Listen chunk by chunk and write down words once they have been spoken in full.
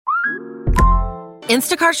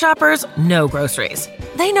Instacart shoppers know groceries.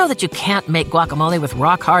 They know that you can't make guacamole with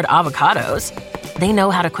rock-hard avocados. They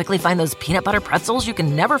know how to quickly find those peanut butter pretzels you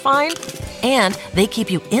can never find. And they keep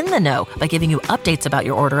you in the know by giving you updates about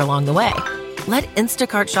your order along the way. Let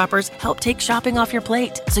Instacart shoppers help take shopping off your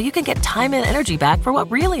plate so you can get time and energy back for what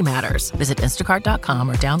really matters. Visit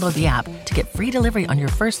instacart.com or download the app to get free delivery on your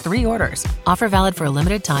first 3 orders. Offer valid for a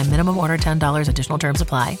limited time. Minimum order $10. Additional terms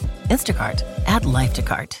apply. Instacart. Add life to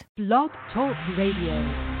cart. Blog Talk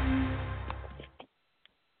Radio.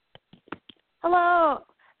 Hello,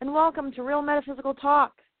 and welcome to Real Metaphysical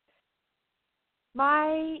Talk.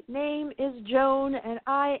 My name is Joan, and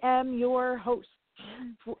I am your host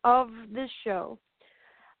of this show.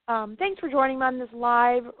 Thanks for joining me on this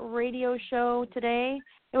live radio show today.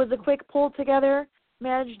 It was a quick pull together,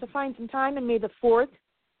 managed to find some time, and may the 4th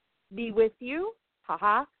be with you.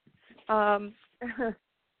 Haha.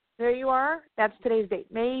 There you are. That's today's date,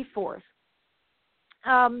 May 4th.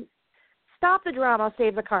 Stop the drama,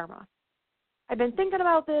 save the karma. I've been thinking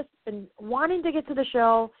about this and wanting to get to the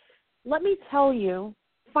show. Let me tell you,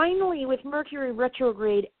 finally, with Mercury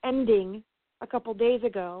retrograde ending a couple days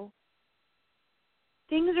ago,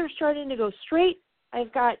 things are starting to go straight.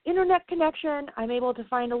 I've got internet connection. I'm able to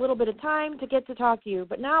find a little bit of time to get to talk to you.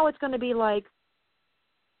 But now it's going to be like,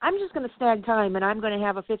 I'm just going to snag time, and I'm going to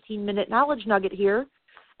have a 15-minute knowledge nugget here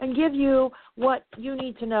and give you what you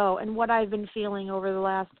need to know and what I've been feeling over the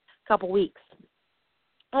last couple weeks,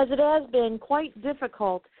 as it has been quite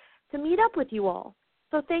difficult to meet up with you all.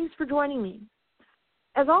 So thanks for joining me.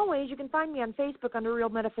 As always, you can find me on Facebook under Real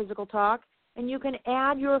Metaphysical Talk, and you can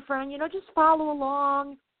add your friend, just follow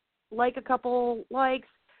along, like a couple likes,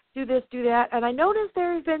 do this, do that. And I noticed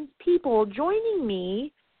there have been people joining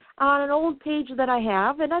me on an old page that I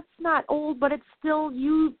have, and that's not old, but it's still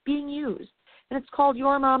being used. And it's called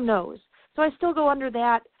Your Mom Knows. So I still go under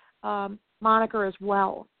that moniker as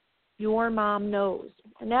well, Your Mom Knows.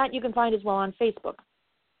 And that you can find as well on Facebook.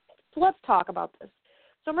 So let's talk about this.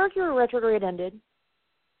 So Mercury retrograde ended.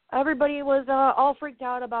 Everybody was all freaked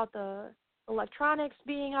out about the electronics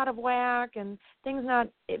being out of whack and things not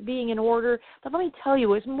being in order. But let me tell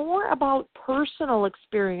you, it's more about personal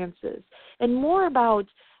experiences and more about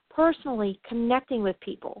personally connecting with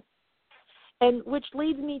people. And which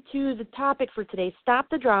leads me to the topic for today, stop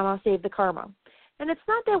the drama, save the karma. And it's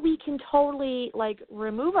not that we can totally,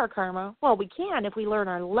 remove our karma. Well, we can if we learn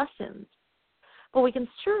our lessons. But we can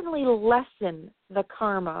certainly lessen the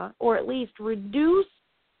karma, or at least reduce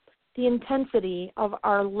the intensity of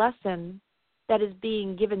our lesson that is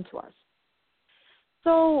being given to us.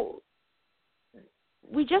 So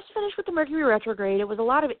we just finished with the Mercury retrograde. It was a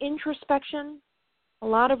lot of introspection, a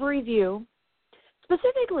lot of review,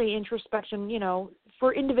 specifically introspection,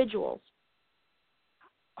 for individuals.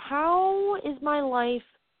 How is my life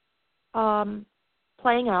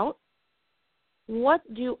playing out? What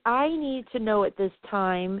do I need to know at this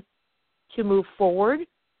time to move forward?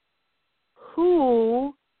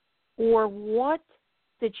 Who or what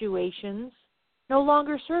situations no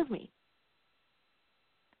longer serve me?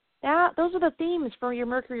 Those are the themes for your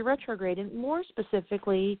Mercury retrograde, and more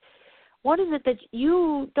specifically, what is it that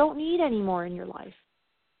you don't need anymore in your life?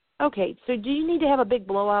 Okay, so do you need to have a big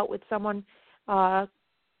blowout with someone, and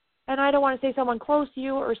I don't want to say someone close to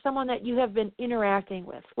you or someone that you have been interacting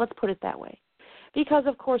with. Let's put it that way. Because,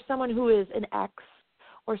 of course, someone who is an ex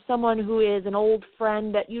or someone who is an old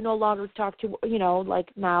friend that you no longer talk to,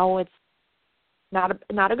 now it's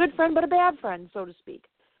not a good friend but a bad friend, so to speak.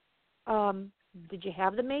 Did you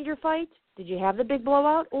have the major fight? Did you have the big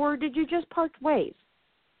blowout? Or did you just part ways?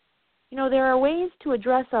 There are ways to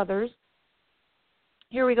address others.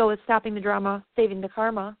 Here we go with stopping the drama, saving the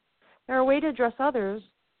karma. There are ways to address others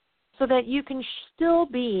so that you can still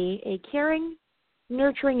be a caring,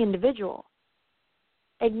 nurturing individual.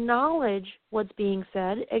 Acknowledge what's being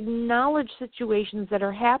said. Acknowledge situations that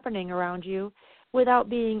are happening around you without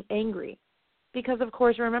being angry. Because, of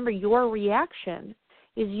course, remember, your reaction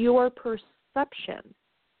is your perception.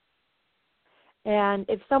 And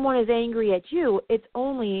if someone is angry at you, it's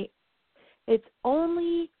only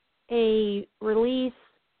a release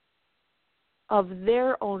of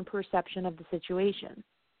their own perception of the situation.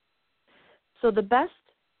 So the best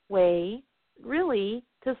way, really,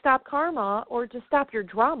 to stop karma or to stop your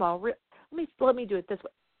drama, let me do it this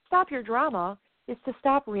way. Stop your drama is to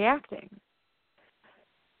stop reacting.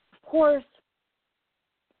 Of course,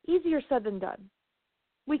 easier said than done.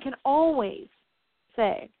 We can always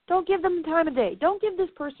say, don't give them the time of day. Don't give this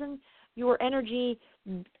person your energy.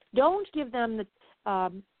 Don't give them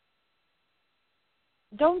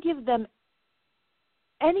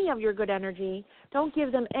any of your good energy. Don't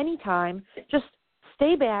give them any time. Just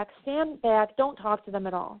stay back, stand back, don't talk to them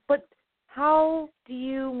at all. But how do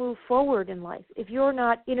you move forward in life if you're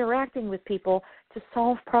not interacting with people to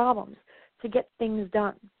solve problems, to get things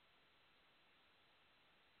done,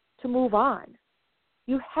 to move on?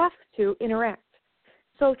 You have to interact.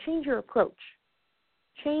 So change your approach.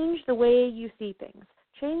 Change the way you see things.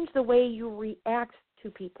 Change the way you react to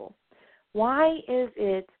people. Why is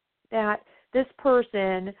it that this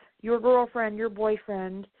person, your girlfriend, your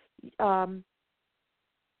boyfriend,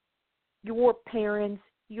 your parents,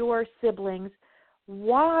 your siblings,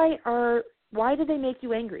 why do they make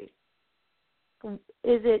you angry?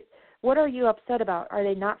 What are you upset about? Are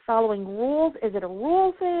they not following rules? Is it a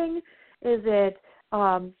rule thing? Is it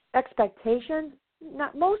expectations?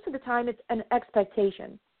 Not most of the time it's an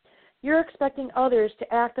expectation. You're expecting others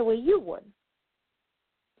to act the way you would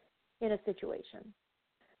in a situation.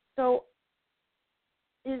 So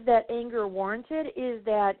is that anger warranted? Is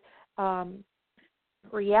that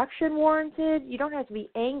reaction warranted? You don't have to be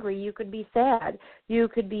angry. You could be sad. You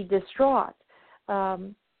could be distraught.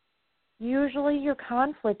 Usually your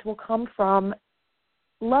conflict will come from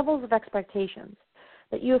levels of expectations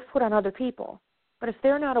that you have put on other people. But if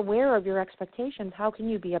they're not aware of your expectations, how can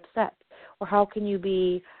you be upset? Or how can you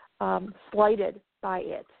be slighted by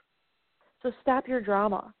it? So stop your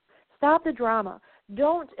drama. Stop the drama.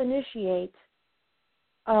 Don't initiate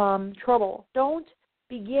trouble. Don't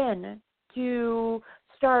begin to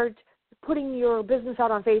start putting your business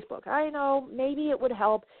out on Facebook. I know, maybe it would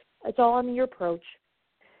help. It's all in your approach.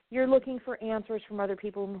 You're looking for answers from other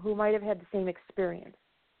people who might have had the same experience.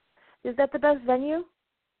 Is that the best venue?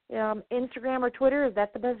 Instagram or Twitter, is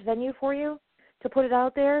that the best venue for you to put it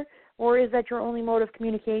out there? Or is that your only mode of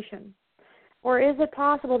communication? Or is it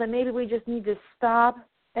possible that maybe we just need to stop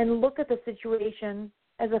and look at the situation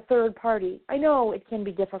as a third party? I know it can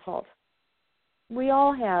be difficult. We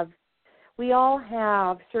all have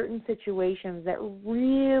certain situations that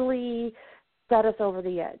really set us over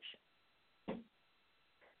the edge.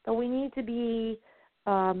 But we need to be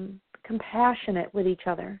compassionate with each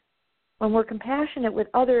other. When we're compassionate with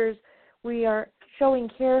others, we are showing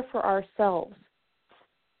care for ourselves.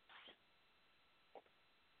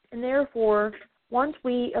 And therefore, once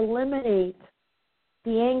we eliminate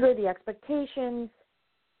the anger, the expectations,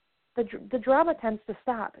 the drama tends to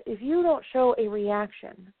stop. If you don't show a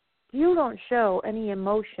reaction, you don't show any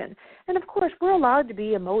emotion. And of course, we're allowed to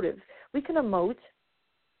be emotive. We can emote.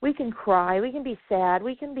 We can cry. We can be sad.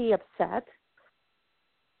 We can be upset.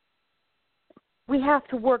 We have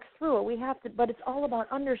to work through it. But it's all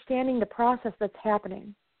about understanding the process that's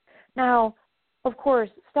happening. Now, of course,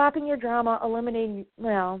 stopping your drama, eliminating,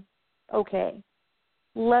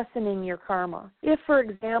 lessening your karma. If, for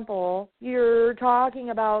example, you're talking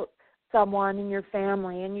about someone in your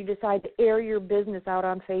family and you decide to air your business out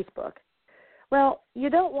on Facebook, well, you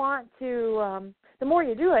don't want to, the more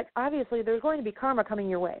you do it, obviously there's going to be karma coming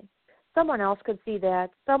your way. Someone else could see that.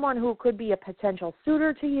 Someone who could be a potential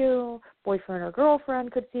suitor to you, boyfriend or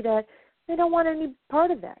girlfriend, could see that. They don't want any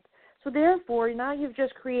part of that. So therefore, now you've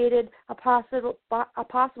just created a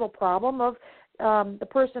possible problem of the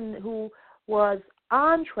person who was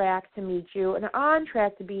on track to meet you and on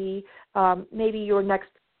track to be maybe your next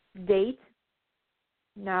date,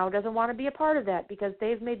 now doesn't want to be a part of that because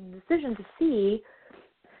they've made the decision to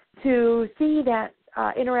see that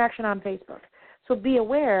interaction on Facebook. So be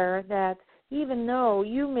aware that even though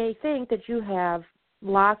you may think that you have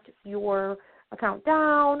locked your account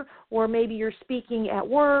down, or maybe you're speaking at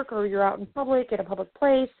work or you're out in public at a public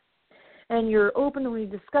place and you're openly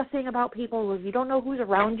discussing about people, you don't know who's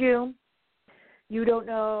around you, you don't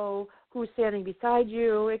know who's standing beside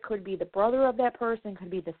you. It could be the brother of that person, it could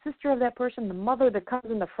be the sister of that person, the mother, the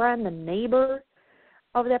cousin, the friend, the neighbor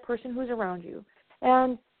of that person who's around you.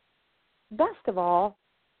 And best of all,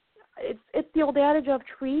 it's the old adage of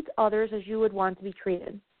treat others as you would want to be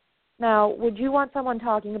treated. Now, would you want someone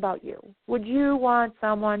talking about you? Would you want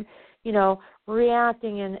someone,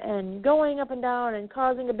 reacting and going up and down and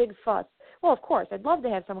causing a big fuss? Well, of course, I'd love to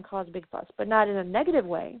have someone cause a big fuss, but not in a negative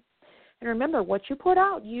way. And remember, what you put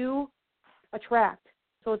out, you attract.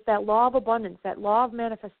 So it's that law of abundance, that law of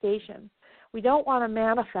manifestation. We don't want to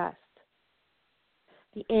manifest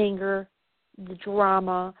the anger, the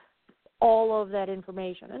drama, all of that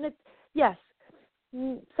information. And yes,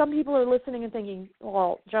 some people are listening and thinking,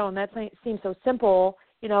 well, Joan, that seems so simple.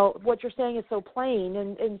 What you're saying is so plain,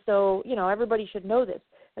 and so, everybody should know this.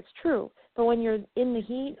 That's true. But when you're in the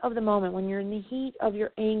heat of the moment, when you're in the heat of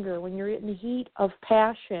your anger, when you're in the heat of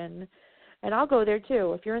passion, and I'll go there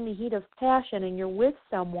too, if you're in the heat of passion and you're with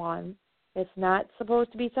someone, it's not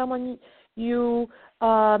supposed to be someone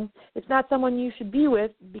it's not someone you should be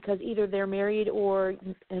with because either they're married or,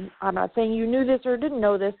 and I'm not saying you knew this or didn't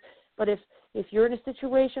know this, but if you're in a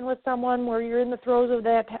situation with someone where you're in the throes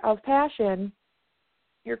of passion,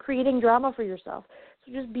 you're creating drama for yourself.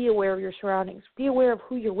 So just be aware of your surroundings. Be aware of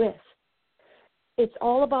who you're with. It's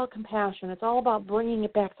all about compassion. It's all about bringing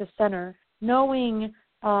it back to center, knowing,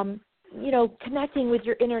 connecting with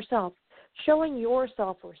your inner self, showing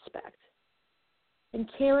yourself respect, and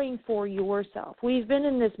caring for yourself. We've been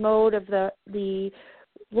in this mode of the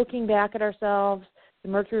looking back at ourselves, the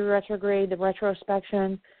Mercury retrograde, the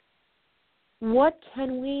retrospection. What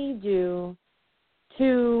can we do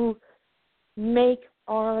to make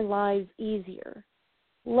our lives easier?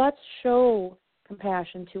 Let's show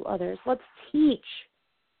compassion to others. Let's teach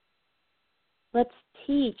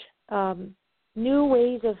new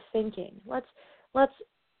ways of thinking. Let's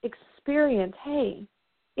experience, hey,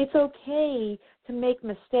 it's okay to make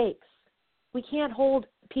mistakes. We can't hold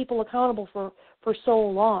people accountable for so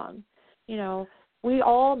long. We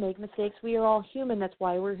all make mistakes. We are all human. That's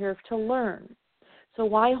why we're here to learn. So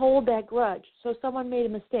why hold that grudge? So someone made a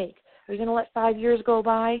mistake. Are you going to let 5 years go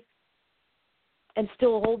by and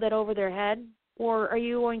still hold that over their head? Or are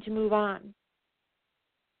you going to move on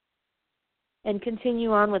and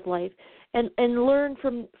continue on with life and learn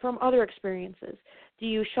from other experiences? Do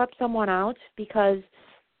you shut someone out because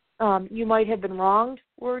you might have been wronged,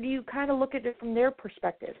 or do you kind of look at it from their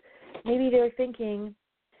perspective? Maybe they're thinking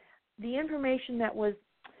the information that was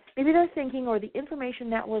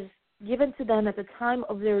given to them at the time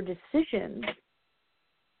of their decision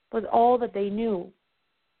was all that they knew.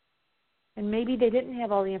 And maybe they didn't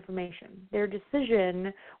have all the information. Their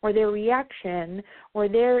decision or their reaction or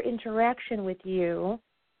their interaction with you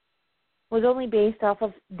was only based off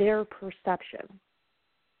of their perception.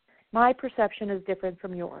 My perception is different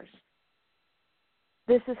from yours.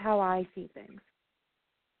 This is how I see things.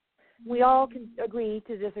 We all can agree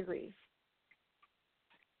to disagree.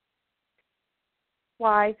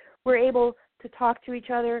 Why? We're able to talk to each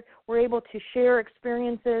other. We're able to share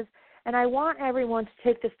experiences. And I want everyone to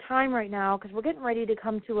take this time right now because we're getting ready to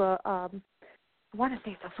come to I want to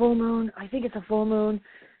say it's a full moon. I think it's a full moon.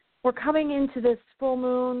 We're coming into this full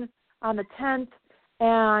moon on the 10th,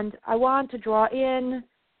 and I want to draw in,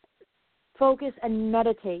 focus, and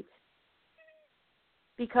meditate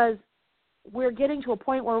because we're getting to a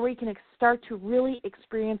point where we can start to really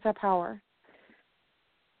experience that power.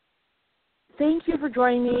 Thank you for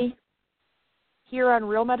joining me here on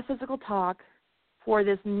Real Metaphysical Talk for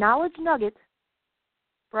this knowledge nugget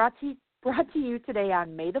brought to you today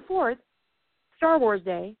on May the 4th, Star Wars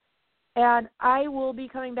Day. And I will be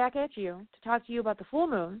coming back at you to talk to you about the full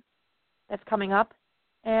moon that's coming up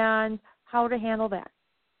and how to handle that.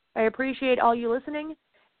 I appreciate all you listening.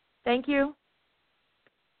 Thank you.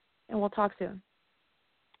 And we'll talk soon.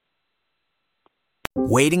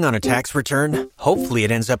 Waiting on a tax return? Hopefully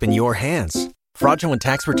it ends up in your hands. Fraudulent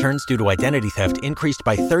tax returns due to identity theft increased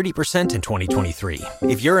by 30% in 2023.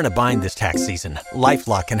 If you're in a bind this tax season,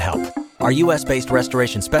 LifeLock can help. Our U.S.-based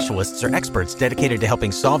restoration specialists are experts dedicated to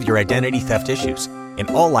helping solve your identity theft issues. And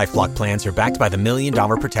all LifeLock plans are backed by the $1 Million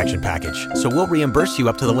Protection Package. So we'll reimburse you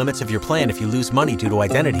up to the limits of your plan if you lose money due to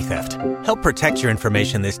identity theft. Help protect your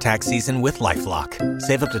information this tax season with LifeLock.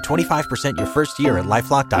 Save up to 25% your first year at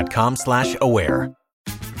LifeLock.com/aware.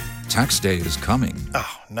 Tax day is coming.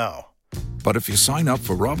 Oh, no. But if you sign up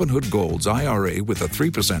for Robinhood Gold's IRA with a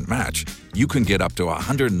 3% match, you can get up to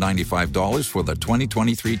 $195 for the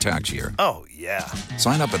 2023 tax year. Oh, yeah.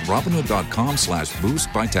 Sign up at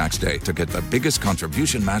Robinhood.com/boost by tax day to get the biggest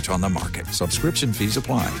contribution match on the market. Subscription fees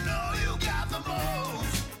apply.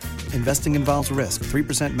 Investing involves risk.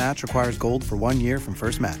 3% match requires gold for 1 year from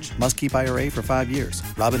first match. Must keep IRA for 5 years.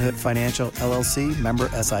 Robinhood Financial, LLC, member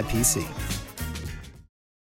SIPC.